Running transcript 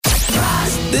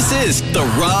This is the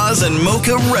Roz and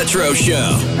Mocha Retro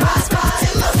Show.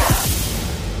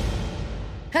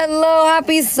 Hello,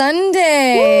 happy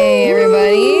Sunday,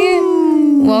 everybody.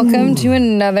 Welcome to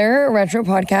another Retro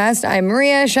Podcast. I'm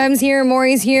Maria, Shem's here,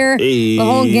 Maury's here. Hey. The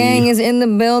whole gang is in the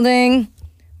building.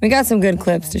 We got some good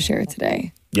clips to share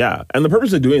today. Yeah, and the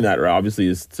purpose of doing that, obviously,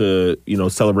 is to,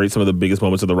 celebrate some of the biggest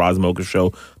moments of the Roz Mocha Show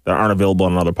that aren't available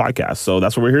on another podcast. So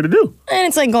that's what we're here to do. And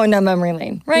it's like going down memory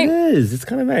lane, right? It is. It's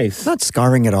kind of nice. It's not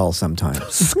scarring at all sometimes.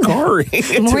 Scarring.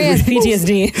 Maury has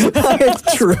PTSD.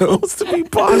 It's true. It's to be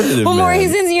positive, Well, Maury, man.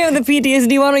 since you have the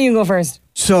PTSD, why don't you go first?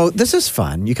 So this is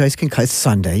fun. You guys can, it's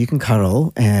Sunday, you can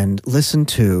cuddle and listen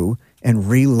to and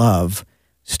re-love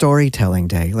Storytelling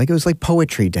Day. Like it was like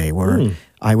Poetry Day where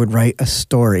I would write a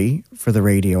story for the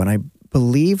radio, and I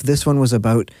believe this one was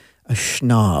about a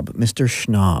schnob, Mr.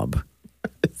 Schnob.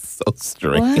 It's so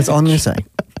strange. What? That's all I'm going to say.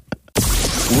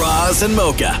 Roz and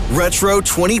Mocha Retro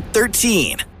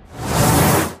 2013.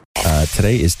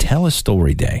 Today is Tell a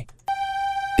Story Day.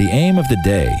 The aim of the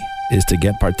day is to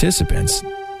get participants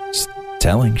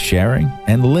telling, sharing,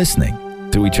 and listening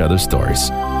to each other's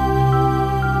stories.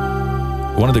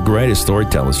 One of the greatest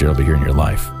storytellers you'll ever hear in your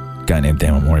life, a guy named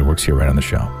Dan Maury, works here right on the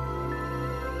show.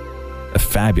 A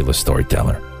fabulous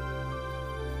storyteller.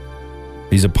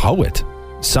 He's a poet.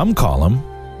 Some call him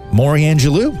Maury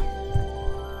Angelou.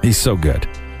 He's so good.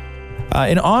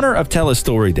 In honor of Tell a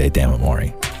Story Day, Dan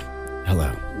Maury, Hello.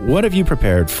 what have you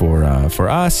prepared for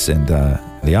us and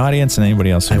the audience and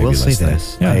anybody else who I may will be say listening?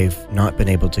 this. Yeah. I've not been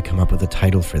able to come up with a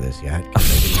title for this yet.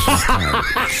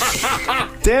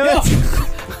 Damn it.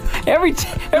 Every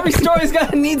story's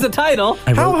needs a title.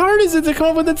 How hard is it to come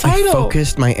up with a I title?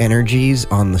 focused my energies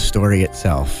on the story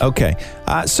itself. Okay,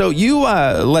 so you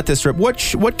let this rip.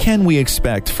 What can we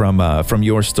expect from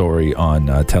your story on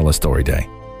Tell a Story Day?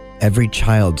 Every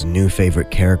child's new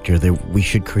favorite character, that we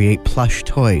should create plush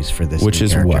toys for this. Which new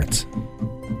is character. what?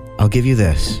 I'll give you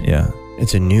this. Yeah,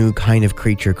 It's a new kind of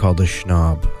creature called a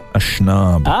schnob. a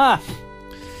schnob. Ah,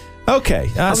 Okay,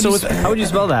 how would you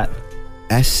spell that?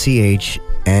 SCHNABB.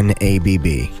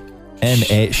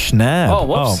 N-A, schnob. Oh,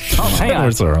 whoops. Oh, hang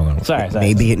on. Sorry.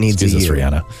 Maybe it needs Excuse a us, U.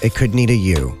 Rihanna. It could need a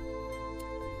U.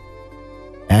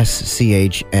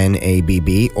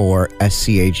 SCHNABB or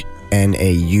SCHNAUBB.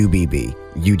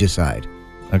 You decide.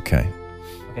 Okay.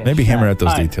 Maybe hammer out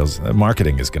those details.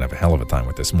 Marketing is going to have a hell of a time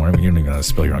with this, Maury. You don't even know how to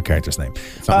spell your own character's name.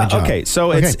 It's not my job. Okay,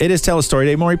 so Okay. it is Tell a Story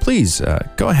Day. Maury, please,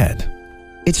 go ahead.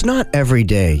 It's not every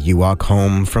day you walk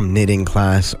home from knitting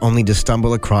class only to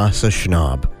stumble across a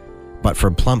schnob. But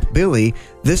for Plump Billy,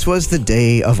 this was the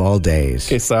day of all days.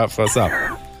 Okay, stop.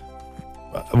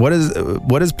 What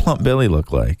does Plump Billy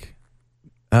look like?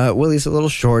 Well, he's a little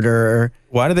shorter.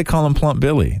 Why do they call him Plump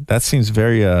Billy? That seems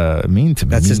very mean to me.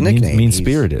 That's his nickname.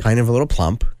 Mean-spirited. He's kind of a little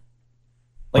plump.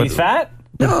 Like he's fat?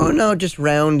 No, just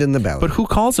round in the belly. But who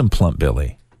calls him Plump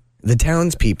Billy? The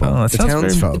townspeople. Oh, that the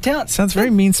sounds townsfolk. Sounds very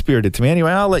mean-spirited to me.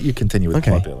 Anyway, I'll let you continue with Okay.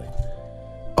 Plump Billy.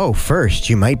 Oh, first,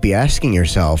 you might be asking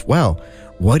yourself, well,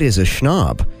 what is a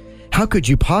schnob? How could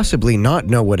you possibly not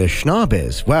know what a schnob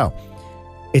is? Well,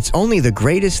 it's only the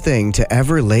greatest thing to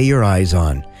ever lay your eyes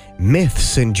on.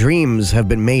 Myths and dreams have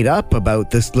been made up about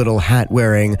this little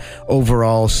hat-wearing,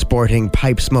 overall-sporting,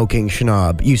 pipe-smoking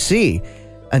schnob. You see,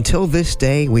 until this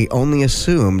day, we only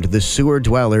assumed the sewer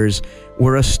dwellers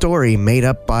were a story made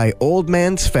up by Old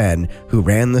Man Sven, who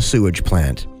ran the sewage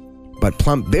plant. But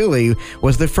Plump Billy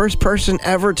was the first person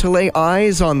ever to lay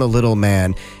eyes on the little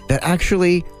man that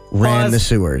actually ran the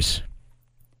sewers.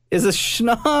 Is a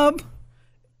schnob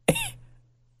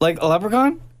like a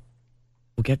leprechaun?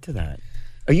 We'll get to that.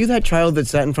 Are you that child that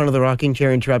sat in front of the rocking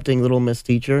chair interrupting little Miss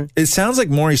Teacher? It sounds like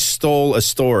Maury stole a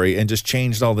story and just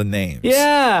changed all the names.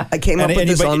 Yeah. I came up with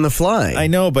this on the fly. I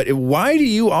know, but why do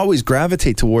you always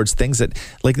gravitate towards things that,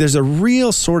 like, there's a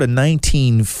real sort of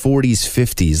 1940s,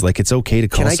 50s, like it's okay to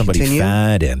call somebody continue?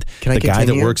 fat, and Can I the guy that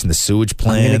continue? works in the sewage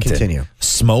plant. I'm going and to continue.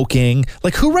 Smoking.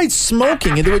 Like, who writes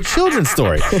smoking into a children's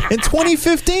story in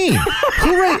 2015?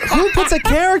 Who puts a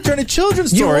character in a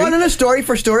children's You story wanted a story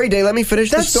for Story Day. Let me finish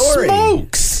the that story.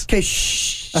 smokes? Okay,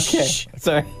 shh. Okay.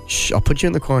 Sorry. Shh, I'll put you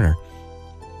in the corner.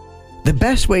 The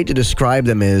best way to describe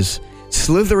them is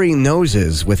slithery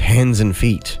noses with hands and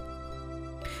feet.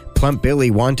 Plump Billy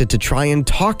wanted to try and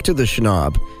talk to the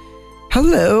schnob.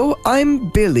 Hello, I'm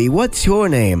Billy. What's your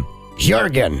name?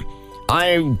 Jurgen.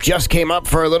 I just came up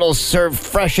for a little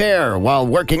fresh air while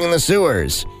working in the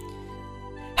sewers.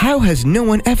 How has no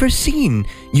one ever seen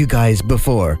you guys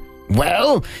before?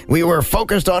 Well, we were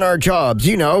focused on our jobs.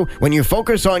 You know, when you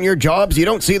focus on your jobs, you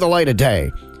don't see the light of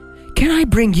day. Can I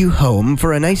bring you home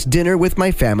for a nice dinner with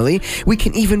my family? We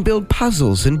can even build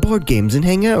puzzles and board games and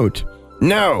hang out.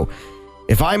 No.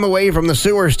 If I'm away from the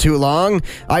sewers too long,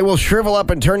 I will shrivel up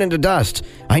and turn into dust.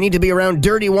 I need to be around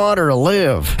dirty water to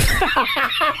live.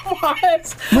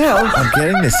 What? Well, I'm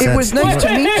getting this sense. it was nice to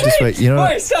meet you. Just wait, you know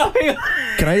what? Wait, stop.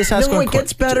 Can I just ask No, one it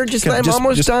gets better. I'm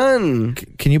almost done.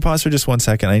 Can you pause for just 1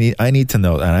 second? I need to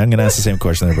know, and I'm going to ask the same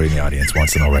question everybody in the audience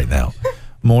wants to know right now.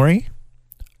 Maury,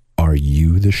 are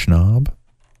you the schnob?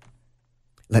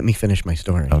 Let me finish my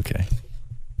story. Okay.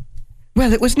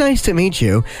 Well, it was nice to meet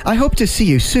you. I hope to see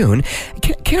you soon.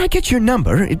 Can I get your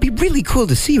number? It'd be really cool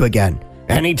to see you again.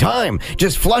 Anytime.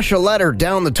 Just flush a letter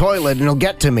down the toilet and it'll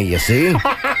get to me, you see?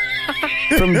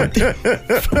 From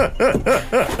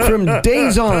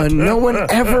days on, no one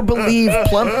ever believed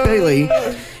Plump Billy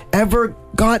ever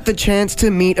got the chance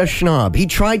to meet a schnob. He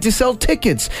tried to sell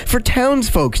tickets for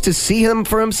townsfolk to see him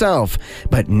for himself,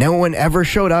 but no one ever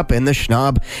showed up, and the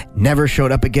schnob never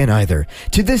showed up again either.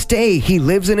 To this day, he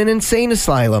lives in an insane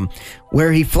asylum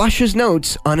where he flushes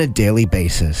notes on a daily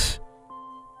basis.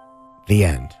 The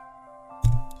end.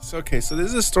 Okay, so this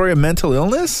is a story of mental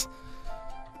illness?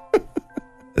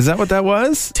 Is that what that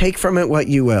was? Take from it what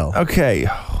you will. Okay.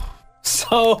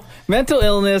 So, mental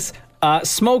illness,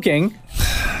 smoking,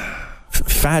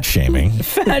 Fat shaming.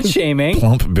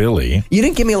 Plump Billy. You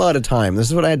didn't give me a lot of time. This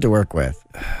is what I had to work with.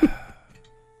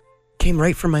 Came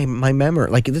right from my memory.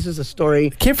 Like, this is a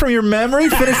story. Came from your memory?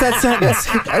 Finish that sentence.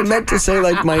 I meant to say,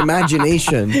 like, my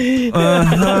imagination.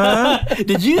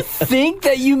 Did you think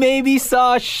that you maybe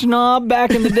saw a schnob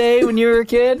back in the day when you were a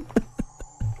kid?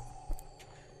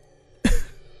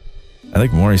 I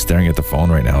think Maury's staring at the phone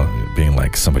right now, being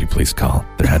like, somebody please call.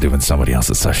 There had to have been somebody else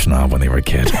that saw schnob when they were a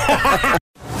kid.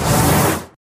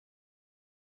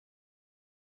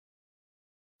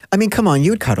 I mean, come on,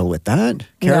 you would cuddle with that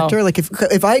character. No. Like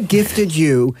if I gifted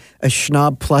you a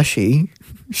schnob plushie.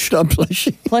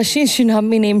 Plushie should not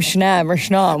be named Schnab or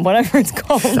Schnob, whatever it's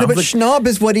called. No, but schnob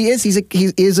is what he is. He is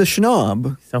a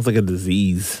schnob. Sounds like a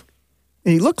disease.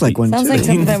 And he looked like one Sounds too. like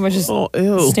something that would just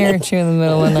stare at you in the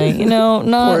middle of the night. You know,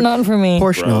 not for me.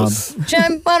 Poor schnob.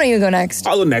 Jem, why don't you go next?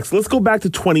 I'll go next. Let's go back to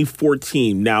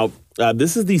 2014. Now,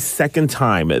 this is the second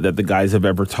time that the guys have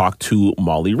ever talked to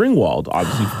Molly Ringwald,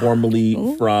 obviously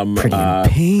formerly from Pretty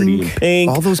in Pink.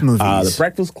 All those movies. The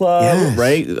Breakfast Club, Yes.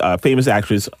 right? Famous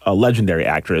actress, a legendary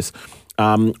actress.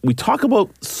 We talk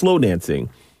about slow dancing.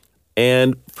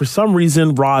 And for some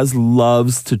reason, Roz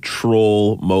loves to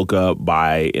troll Mocha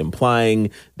by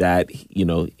implying that, you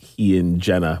know, he and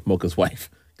Jenna, Mocha's wife,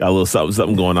 got a little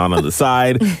something going on the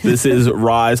side. This is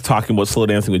Roz talking about slow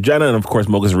dancing with Jenna. And of course,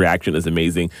 Mocha's reaction is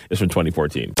amazing. It's from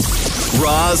 2014.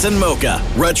 Roz and Mocha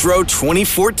Retro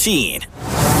 2014.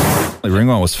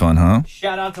 Ringwald was fun, huh?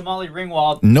 Shout out to Molly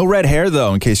Ringwald. No red hair,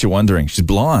 though, in case you're wondering. She's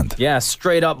blonde. Yeah,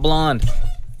 straight up blonde.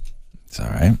 It's all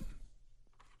right.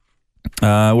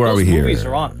 Where are we here? Those movies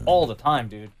are on all the time,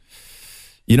 dude.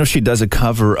 You know, she does a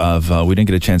cover of, we didn't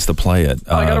get a chance to play it.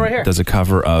 I got it right here. Does a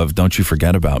cover of Don't You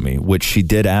Forget About Me, which she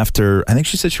did after, I think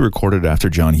she said she recorded it after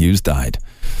John Hughes died.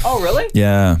 Oh, really?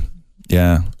 Yeah.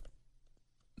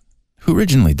 Who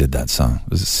originally did that song?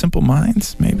 Was it Simple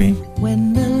Minds, maybe?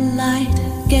 When the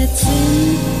light gets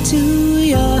into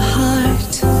your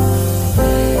heart,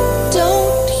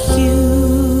 don't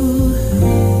you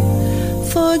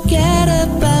forget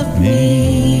about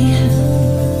me.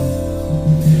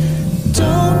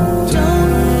 Don't you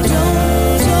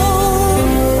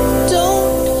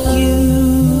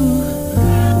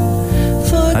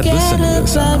forget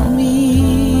about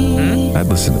me. I'd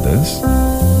listen to this.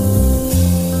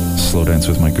 Slow dance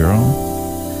with my girl.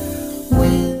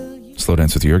 Slow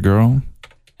dance with your girl.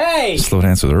 Hey! Slow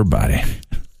dance with her body.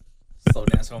 Slow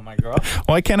dance with my girl.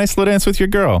 Why can't I slow dance with your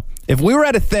girl? If we were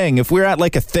at a thing,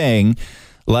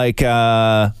 like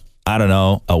I don't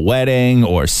know, a wedding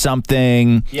or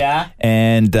something. Yeah.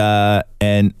 And a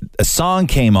song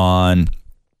came on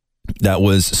that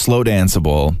was slow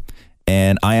danceable,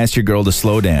 and I asked your girl to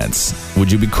slow dance.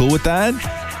 Would you be cool with that?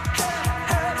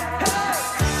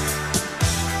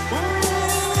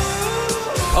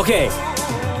 Okay.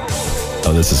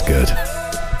 Oh, this is good.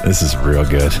 This is real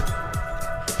good.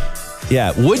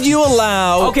 Yeah. Would you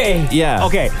allow... Okay. Yeah.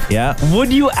 Okay. Yeah.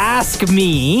 Would you ask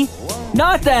me,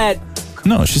 not that...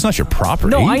 No, she's not your property.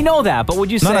 No, I know that, but would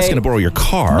you say... I'm not asking to borrow your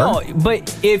car. No,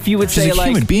 but if you would She's say a like...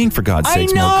 human being, for God's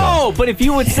sakes, I know, Mocha. but if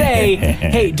you would say,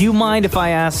 hey, do you mind if I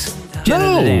ask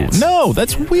Jenna to dance? No,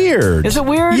 that's weird. Is it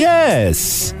weird?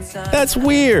 Yes. That's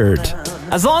weird.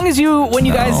 As long as you, when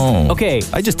you guys... No. Okay.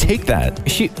 I just take that.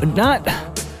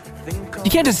 You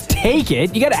can't just take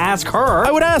it. You got to ask her. I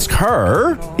would ask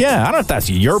her. Yeah, I don't know if that's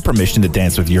your permission to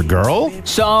dance with your girl.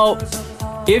 So,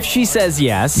 if she says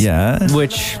yes, Yeah.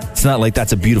 which It's not like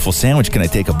that's a beautiful sandwich. Can I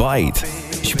take a bite?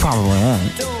 she probably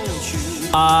won't.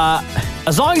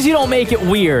 As long as you don't make it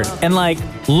weird and like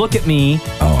look at me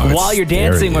while you're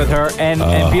dancing with her and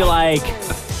be like,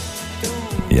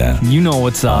 yeah, you know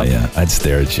what's up. Oh, yeah, I'd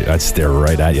stare at you. I'd stare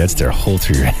right at you. I'd stare whole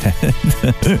through your head.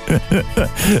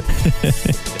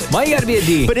 Why you gotta be a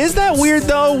D? But is that weird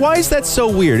though? Why is that so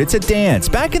weird? It's a dance.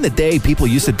 Back in the day, people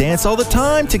used to dance all the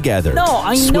time together. No,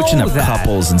 I know switching up that.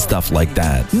 couples and stuff like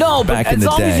that. No, back but in as the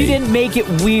long day. as you didn't make it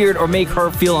weird or make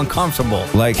her feel uncomfortable.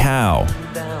 Like how?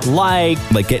 Like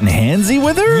getting handsy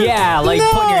with her? Yeah, like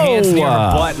putting your hands near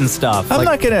her butt and stuff. I'm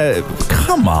not gonna.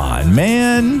 Come on,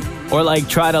 man. Or like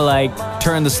try to like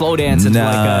turn the slow dance into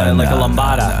like a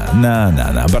lambada.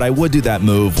 No. But I would do that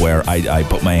move where I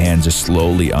put my hand just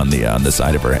slowly on the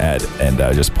side of her head and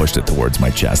just pushed it towards my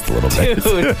chest a little bit.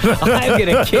 Dude, I'm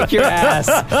gonna kick your ass.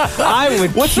 I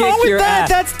would What's kick wrong with your that? ass.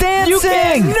 That's dancing.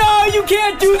 You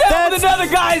can't do that with another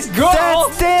guy's girl.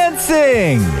 That's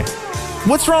dancing.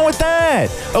 What's wrong with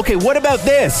that? Okay, what about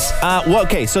this?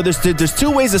 Okay, so there's two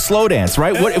ways to slow dance,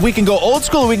 right? We can go old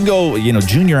school, or we can go,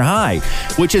 junior high.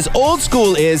 Which is old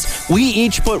school is we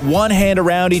each put one hand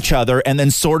around each other, and then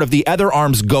sort of the other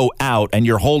arms go out, and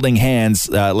you're holding hands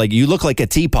like you look like a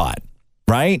teapot,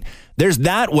 right? There's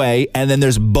that way, and then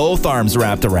there's both arms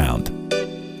wrapped around.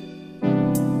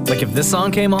 Like if this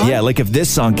song came on? Yeah, like if this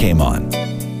song came on.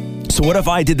 So what if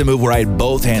I did the move where I had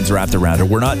both hands wrapped around her?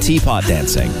 We're not teapot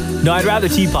dancing. No, I'd rather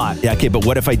teapot. Yeah, okay, but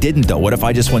what if I didn't, though? What if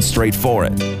I just went straight for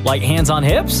it? Like hands on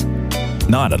hips?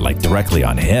 Not like directly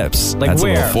on hips. Like That's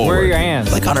where? A little forward. Where are your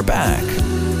hands? Like on her back.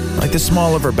 Like the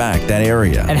small of her back, that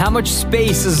area. And how much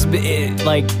space is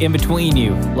like in between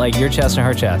you? Like your chest and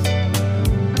her chest?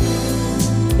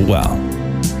 Well,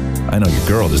 I know your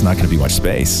girl, there's not going to be much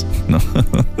space.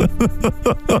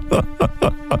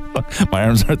 My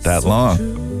arms aren't that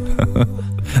long.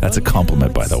 That's a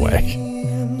compliment, by the way.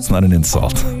 It's not an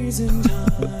insult.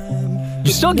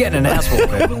 You're still getting an ass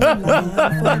whooping.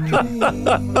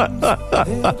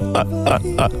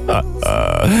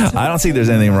 I don't think there's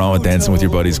anything wrong with dancing with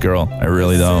your buddy's girl. I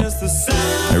really don't.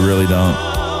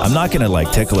 I'm not going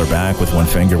to tickle her back with one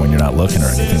finger when you're not looking or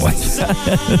anything like that.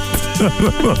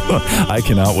 I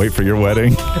cannot wait for your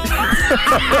wedding.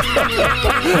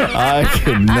 I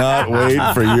cannot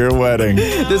wait for your wedding.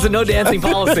 There's a no dancing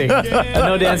policy.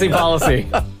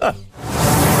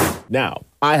 Now,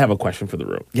 I have a question for the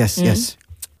room. Yes, yes.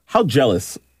 How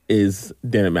jealous is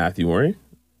Dan and Matthew, Maury?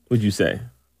 Would you say?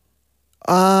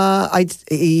 I'm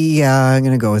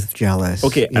gonna go with jealous.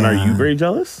 Okay, and are you very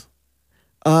jealous?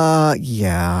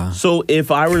 Yeah. So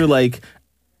if I were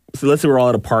so let's say we're all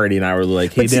at a party and I were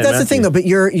like, hey, But see, Dan, that's the Matthew. thing, though. But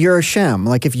you're a sham.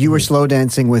 Like if you were slow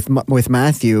dancing with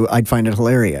Matthew, I'd find it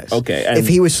hilarious. Okay, if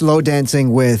he was slow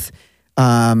dancing with,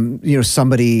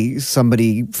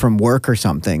 somebody from work or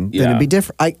something, then it'd be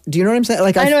different. Do you know what I'm saying?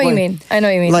 Like I know what you mean.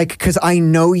 Like because I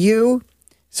know you.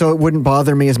 So it wouldn't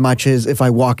bother me as much as if I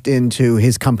walked into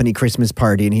his company Christmas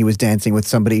party and he was dancing with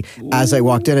somebody. As I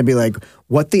walked in, I'd be like,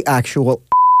 what the actual...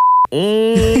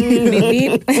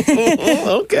 Beep, beep.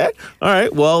 Okay. All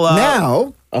right. Well,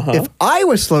 now, if I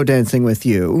was slow dancing with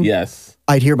you, yes,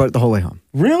 I'd hear about it the whole way home.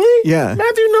 Really? Yeah.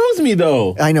 Matthew knows me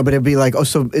though. I know, but it'd be like, oh,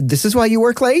 so this is why you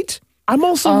work late? I'm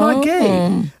also not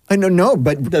gay. I know, no,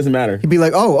 but It doesn't matter. he'd be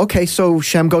like, oh, okay, so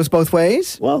Shem goes both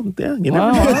ways? Well, yeah, you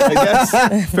never know. I guess.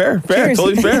 Fair, Cheers.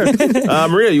 totally fair.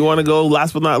 Maria, you want to go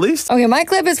last but not least? Okay, my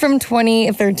clip is from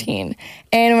 2013.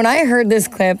 And when I heard this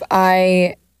clip,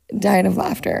 I died of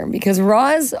laughter because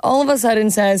Roz all of a sudden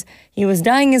says he was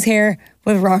dyeing his hair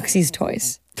with Roxy's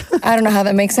toys. I don't know how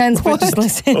that makes sense, but just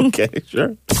listen. Okay,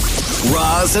 sure.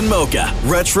 Roz and Mocha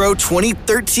Retro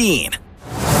 2013.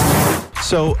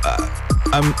 So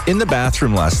I'm in the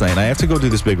bathroom last night, and I have to go do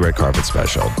this big red carpet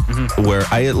special where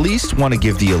I at least want to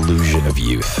give the illusion of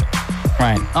youth.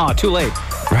 Right. Oh, too late.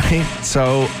 Right?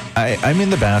 So I'm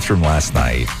in the bathroom last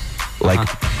night, like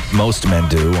most men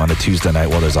do on a Tuesday night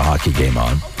while there's a hockey game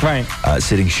on. Right.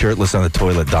 Sitting shirtless on the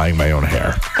toilet, dyeing my own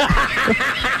hair.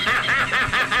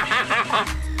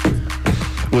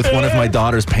 With one of my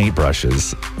daughter's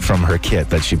paintbrushes from her kit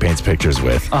that she paints pictures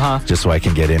with, just so I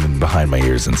can get in and behind my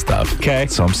ears and stuff. Okay.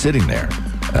 So I'm sitting there,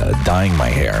 dyeing my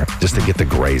hair just to get the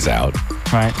grays out.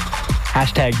 Right.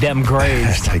 Hashtag dem grays.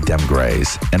 Hashtag dem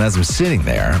grays. And as I'm sitting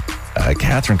there,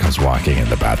 Catherine comes walking in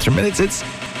the bathroom, and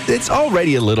it's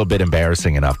already a little bit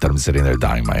embarrassing enough that I'm sitting there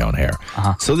dyeing my own hair.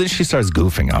 So then she starts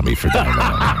goofing on me for dyeing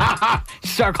my own hair. She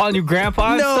start calling you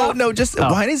grandpa?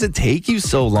 Why does it take you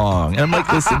so long? And I'm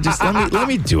like, listen, just let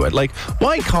me do it. Like,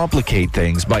 why complicate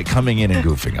things by coming in and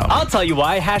goofing on me? I'll tell you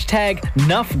why. Hashtag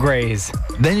nuff grays.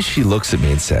 Then she looks at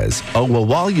me and says, oh, well,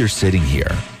 while you're sitting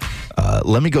here,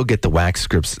 let me go get the wax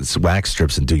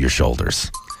strips and do your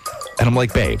shoulders. And I'm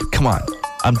like, babe, come on.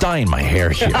 I'm dyeing my hair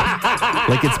here.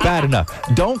 Like, it's bad enough.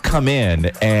 Don't come in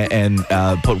and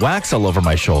put wax all over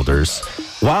my shoulders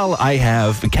while I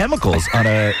have chemicals on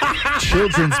a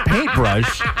children's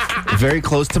paintbrush very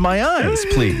close to my eyes,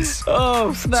 please.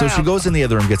 Oh, snap. So she goes in the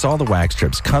other room, gets all the wax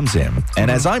strips, comes in, and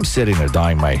as I'm sitting there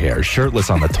dyeing my hair, shirtless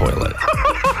on the toilet,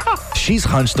 she's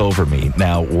hunched over me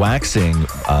now, waxing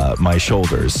my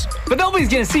shoulders. But nobody's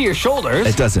going to see your shoulders.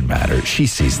 It doesn't matter. She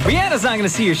sees them. Brianna's not going to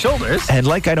see your shoulders. And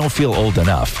like I don't feel old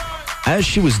enough, as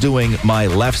she was doing my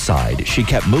left side, she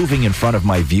kept moving in front of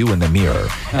my view in the mirror.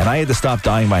 And I had to stop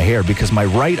dyeing my hair because my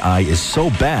right eye is so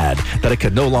bad that I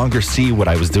could no longer see what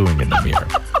I was doing in the mirror.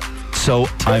 So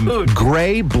I'm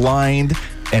gray, blind,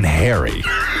 and hairy.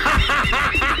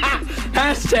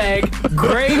 Hashtag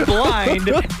gray, blind,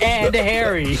 and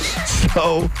hairy.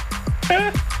 So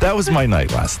that was my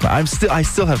night last night. I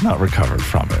still have not recovered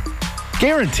from it.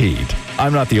 Guaranteed,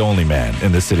 I'm not the only man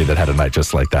in this city that had a night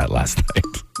just like that last night.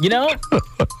 You know,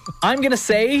 I'm going to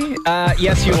say,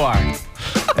 yes, you are.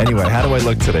 Anyway, how do I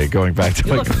look today? Going back to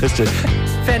my question.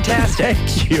 Fantastic.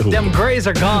 Thank you. Them grays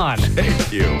are gone.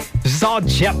 Thank you. This is all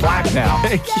jet black now.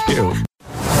 Thank you.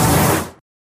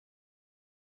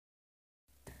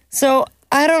 So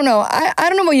I don't know. I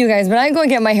don't know about you guys, but I go and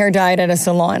get my hair dyed at a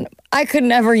salon. I could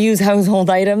never use household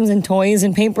items and toys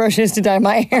and paintbrushes to dye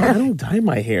my I hair. don't dye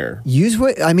my hair. Use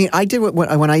what I mean. I did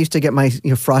when I used to get my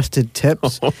frosted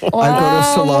tips. I'd go to a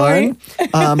salon,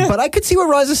 but I could see what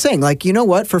Roz is saying. Like, you know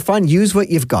what? For fun, use what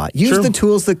you've got. Use True. the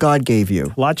tools that God gave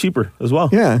you. A lot cheaper as well.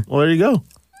 Yeah. Well, there you go.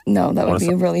 No, that would be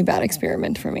a really bad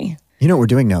experiment for me. You know what we're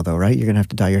doing now, though, right? You're gonna have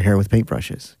to dye your hair with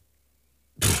paintbrushes.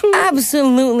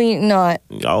 Absolutely not.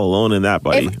 Y'all alone in that,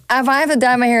 buddy. If I have to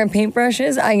dye my hair in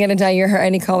paintbrushes, I get to dye your hair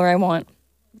any color I want.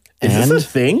 Is this a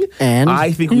thing? And?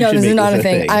 I think we No, should this make is not this a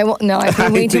thing. I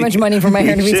pay way too much money for my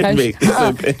hair to be we should touched. make this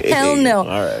a thing. Hell no. All right,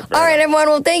 fair All right, enough. everyone.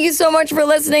 Well, thank you so much for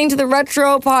listening to the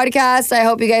Retro Podcast. I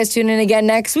hope you guys tune in again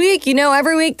next week. You know,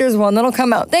 every week there's one that'll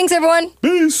come out. Thanks, everyone.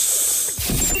 Peace.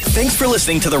 Thanks for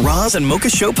listening to the Roz and Mocha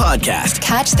Show podcast.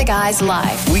 Catch the guys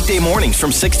live Weekday mornings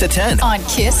from 6 to 10. on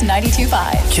Kiss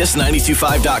 92.5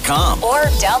 Kiss925.com. or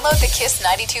download the Kiss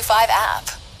 92.5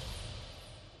 app.